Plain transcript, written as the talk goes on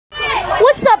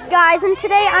What's up, guys? And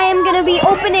today I am going to be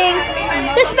opening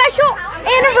the special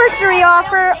anniversary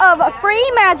offer of a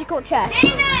free magical chest.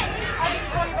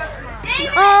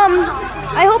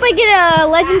 I hope I get a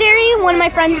legendary. One of my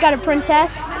friends got a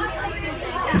princess.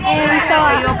 And so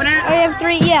you open it? I have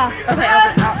three, yeah. Okay,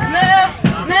 open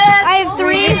it. I have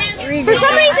three. For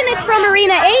some reason it's from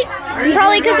Arena 8.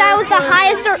 Probably because that was the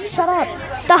highest,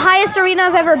 the highest arena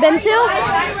I've ever been to.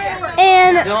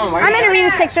 And I'm in Arena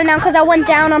 6 right now because I went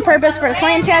down on purpose for the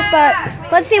clan chest, but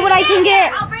let's see what I can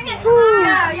get.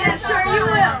 Yeah, sure you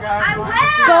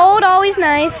will. Gold, always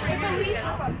nice.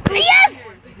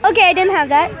 Yes! Okay, I didn't have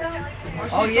that.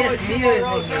 Oh yes, Mio is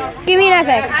in here. Give me an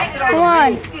epic. Come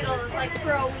on. Hey,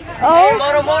 Oh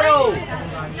Moto!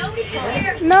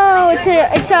 no, it's a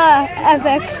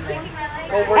epic.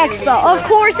 Expo. Of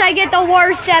course, I get the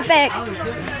worst epic.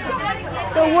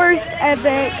 The worst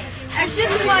epic. It's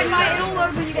just like it'll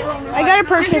load when you get home. I gotta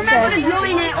purchase Remember to this.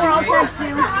 join it or I'll text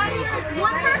you.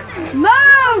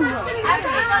 Move!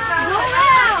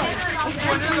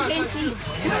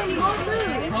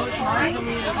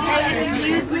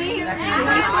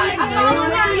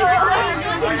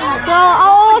 Well,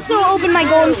 I'll also open my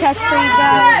golden chest for you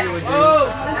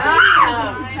guys.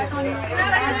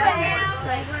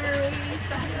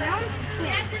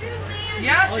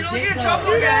 Yeah, she don't get in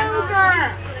trouble again.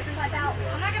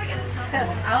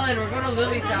 Alan, we're going to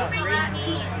Lily's house.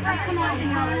 Come on,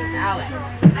 Alan.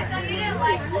 I thought you didn't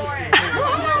like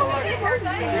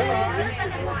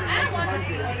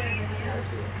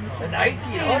The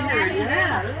 1900,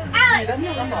 yeah.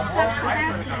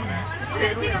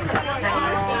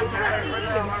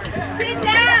 sit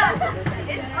down!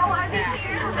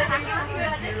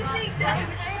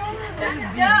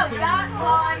 No, not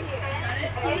on here.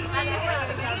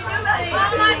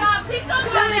 Oh my God, please don't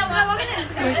tell me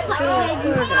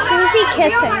Who's he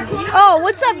kissing? Oh,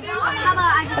 what's up?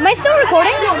 Am I still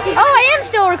recording? Oh, I am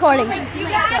still recording.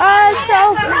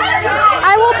 So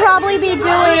I will probably be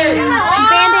doing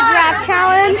Bandit Draft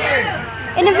Challenge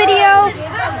in a video,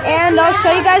 and I'll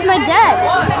show you guys my deck.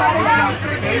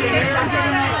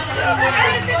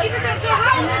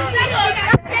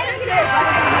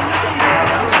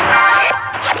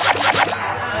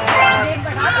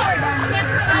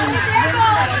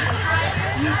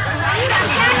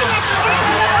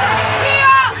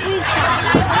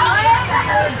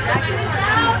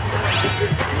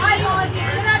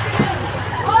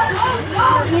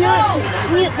 You know what? Just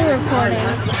mute the recording.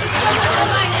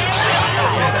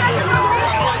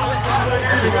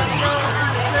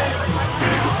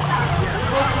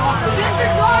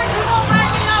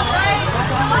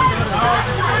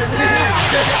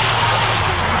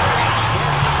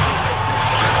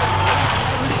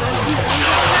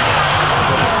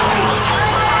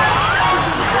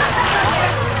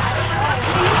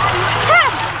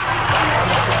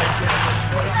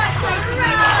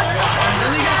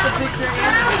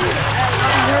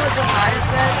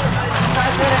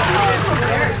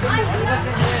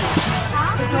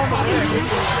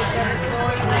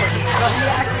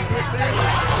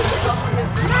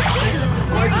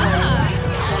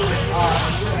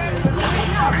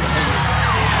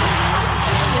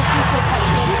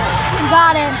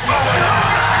 Got it.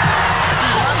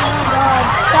 Oh God,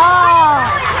 stop.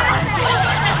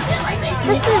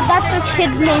 That's this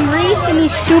kid's name, Reese, and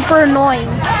he's super annoying.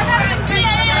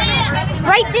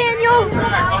 Right, Daniel?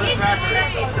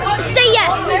 Say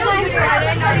yes.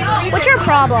 What's your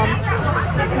problem?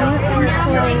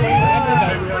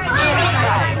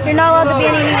 You're not allowed to be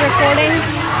in any recordings?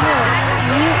 No,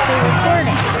 mute the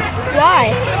recording.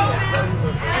 Why?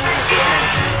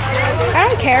 I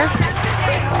don't care.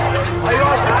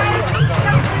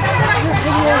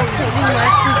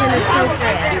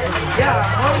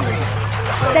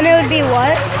 Then it would be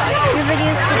what? Your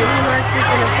videos could be marked as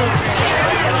inappropriate.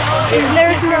 If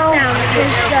there's no sound,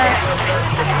 because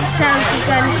it sounds like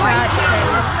gunshots.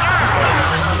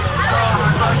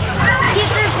 Keep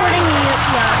the recording mute,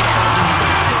 yeah.